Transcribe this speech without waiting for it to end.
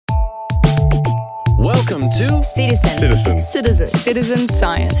Welcome to Citizen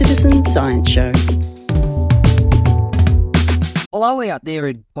Science. Citizen Science Show. Hello out there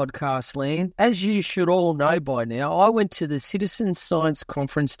in podcast land. As you should all know by now, I went to the Citizen Science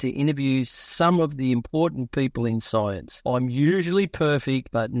Conference to interview some of the important people in science. I'm usually perfect,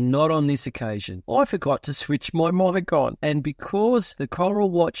 but not on this occasion. I forgot to switch my mic on. And because the Coral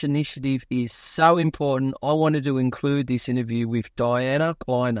Watch initiative is so important, I wanted to include this interview with Diana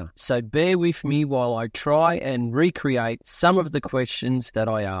Kleine. So bear with me while I try and recreate some of the questions that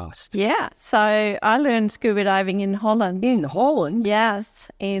I asked. Yeah, so I learned scuba diving in Holland. In Holland? Yes,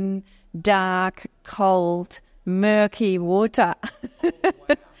 in dark, cold, murky water,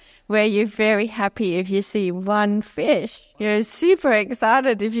 where you're very happy if you see one fish. You're super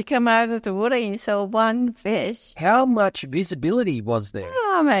excited if you come out of the water and you saw one fish. How much visibility was there?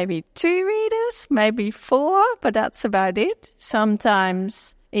 Oh, maybe 2 meters, maybe 4, but that's about it.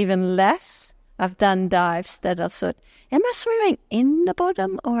 Sometimes even less. I've done dives that I've thought, am I swimming in the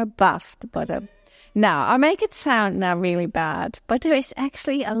bottom or above the bottom? Now, I make it sound now really bad, but there is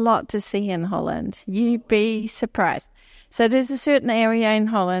actually a lot to see in Holland. You'd be surprised. So there's a certain area in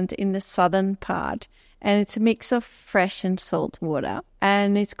Holland in the southern part, and it's a mix of fresh and salt water,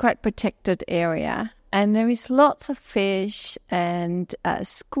 and it's quite protected area. And there is lots of fish and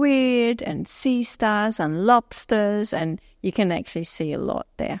squid and sea stars and lobsters, and you can actually see a lot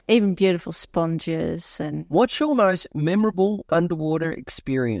there. Even beautiful sponges. And what's your most memorable underwater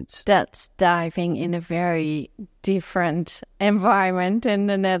experience? That's diving in a very different environment in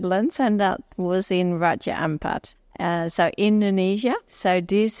the Netherlands, and that was in Raja Ampat. So Indonesia. So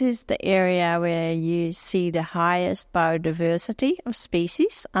this is the area where you see the highest biodiversity of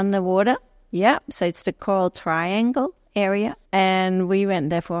species underwater. Yeah, so it's the Coral Triangle area. And we went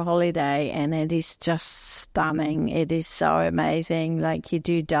there for a holiday, and it is just stunning. It is so amazing. Like, you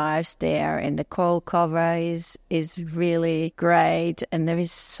do dives there, and the coral cover is really great. And there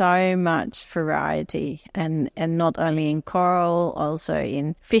is so much variety, and not only in coral, also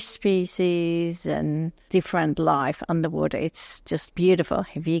in fish species and different life underwater. It's just beautiful.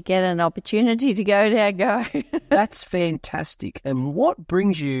 If you get an opportunity to go there, go. That's fantastic. And what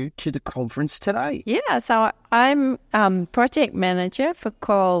brings you to the conference today? Yeah, so I'm project manager for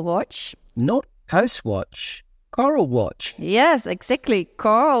Coral Watch. Not Coast Watch, Coral Watch. Yes, exactly.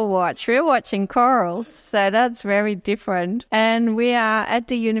 Coral Watch. We're watching corals, so that's very different. And we are at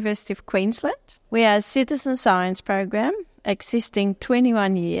the University of Queensland. We are a citizen science program existing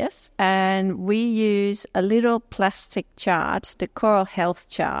 21 years, and we use a little plastic chart, the Coral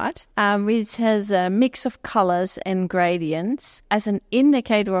Health Chart, which has a mix of colors and gradients as an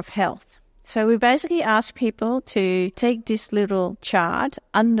indicator of health. So we basically ask people to take this little chart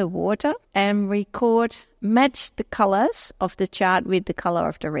underwater and match the colors of the chart with the color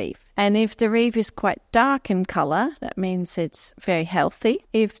of the reef. And if the reef is quite dark in color, that means it's very healthy.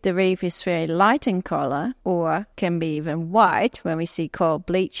 If the reef is very light in color, or can be even white when we see coral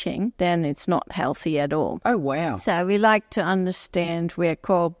bleaching, then it's not healthy at all. Oh, wow. So we like to understand where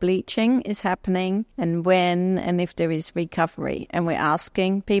coral bleaching is happening and when, and if there is recovery. And we're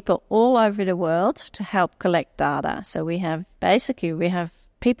asking people all over the world to help collect data. So we have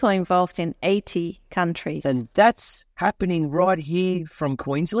people involved in 80 countries. And that's happening right here from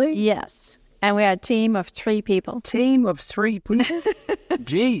Queensland? Yes. And we are a team of 3 people. Team of 3 people?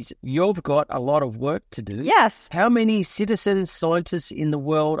 Geez, you've got a lot of work to do. Yes. How many citizen scientists in the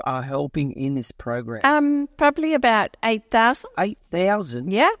world are helping in this program? Probably about 8,000.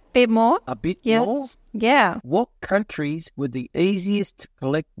 8,000? Yeah, a bit more. A bit yes. more? Yeah. What countries were the easiest to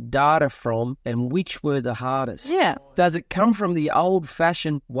collect data from, and which were the hardest? Yeah. Does it come from the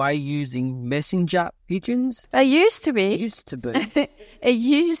old-fashioned way using messenger pigeons? It used to be. Used to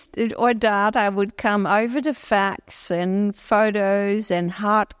be. Or data would come over the fax and photos and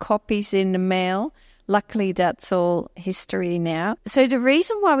hard copies in the mail. Luckily, that's all history now. So the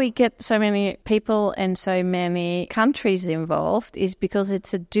reason why we get so many people and so many countries involved is because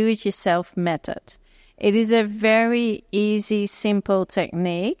it's a do-it-yourself method. It is a very easy, simple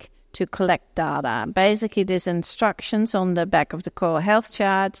technique to collect data. Basically, there's instructions on the back of the Coral Health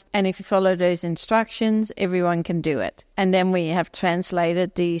Chart, and if you follow those instructions, everyone can do it. And then we have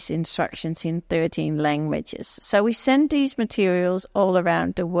translated these instructions in 13 languages. So we send these materials all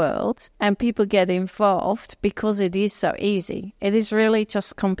around the world, and people get involved because it is so easy. It is really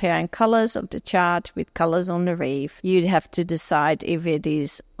just comparing colors of the chart with colors on the reef. You'd have to decide if it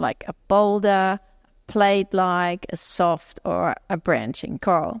is like a boulder, plate-like, a soft, or a branching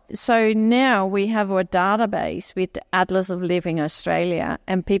coral. So now we have our database with the Atlas of Living Australia,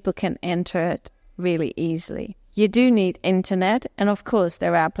 and people can enter it really easily. you do need internet. And of course,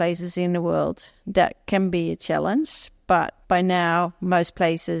 there are places in the world that can be a challenge. But by now, most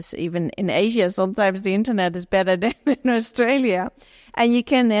places, even in Asia, sometimes the internet is better than in Australia. And you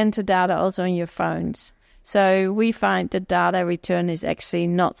can enter data also on your phones. So we find that data return is actually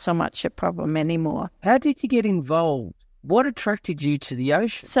not so much a problem anymore. How did you get involved? What attracted you to the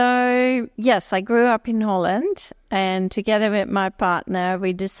ocean? So, yes, I grew up in Holland, and together with my partner,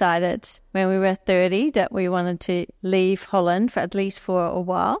 we decided when we were 30 that we wanted to leave Holland for at least for a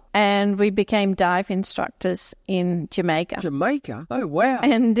while, and we became dive instructors in Jamaica. Jamaica? Oh, wow.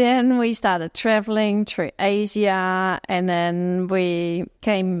 And then we started traveling through Asia, and then we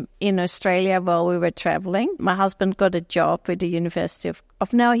came in Australia while we were traveling. My husband got a job with the University of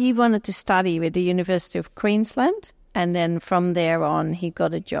no, he wanted to study with the University of Queensland. And then from there on, he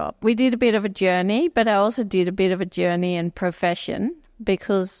got a job. We did a bit of a journey, but I also did a bit of a journey in profession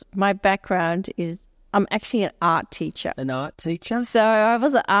because my background is I'm actually an art teacher. An art teacher? So I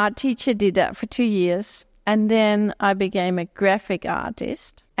was an art teacher, did that for 2 years. And then I became a graphic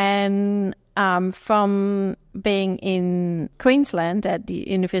artist. And from being in Queensland, at the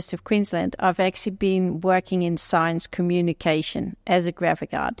University of Queensland, I've actually been working in science communication as a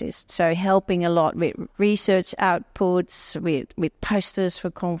graphic artist. So helping a lot with research outputs, with posters for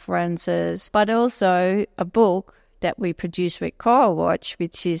conferences, but also a book that we produce with Coral Watch,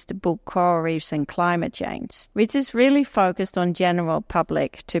 which is the book Coral Reefs and Climate Change, which is really focused on general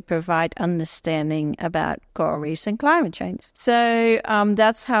public to provide understanding about coral reefs and climate change. So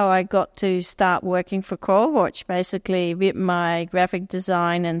that's how I got to start working for Coral Watch, basically with my graphic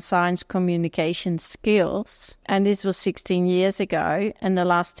design and science communication skills. And this was 16 years ago. And the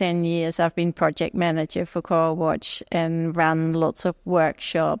last 10 years, I've been project manager for Coral Watch and run lots of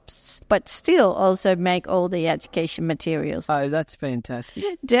workshops, but still also make all the education materials. Oh, that's fantastic.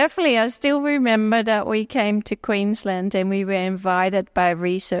 Definitely. I still remember that we came to Queensland and we were invited by a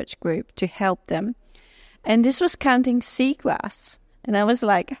research group to help them. And this was counting seagrass. And I was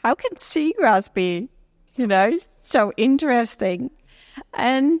like, how can seagrass be, so interesting?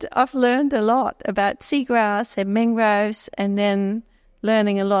 And I've learned a lot about seagrass and mangroves, and then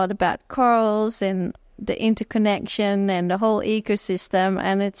learning a lot about corals and the interconnection and the whole ecosystem,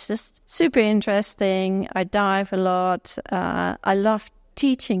 and it's just super interesting. I dive a lot. I love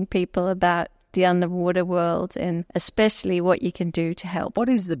teaching people about the underwater world and especially what you can do to help. What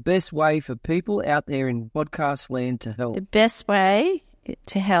is the best way for people out there in podcast land to help? The best way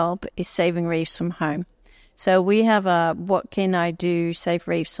to help is saving reefs from home. So we have a What Can I Do Save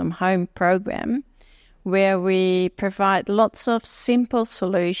Reefs from Home program where we provide lots of simple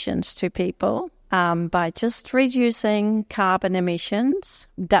solutions to people. By just reducing carbon emissions,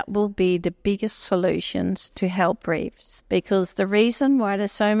 that will be the biggest solutions to help reefs. Because the reason why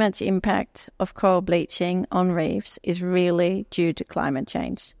there's so much impact of coral bleaching on reefs is really due to climate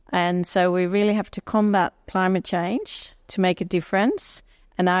change. And so we really have to combat climate change to make a difference.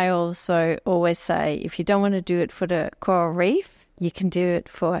 And I also always say, if you don't want to do it for the coral reef, you can do it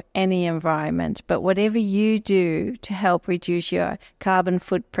for any environment. But whatever you do to help reduce your carbon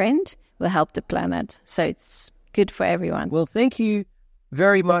footprint will help the planet. So it's good for everyone. Well, thank you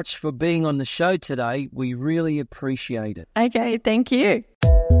very much for being on the show today. We really appreciate it. Okay, thank you.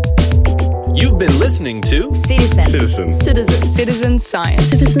 You've been listening to Citizen Science. Citizen Science.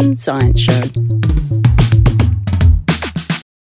 Citizen Science Show.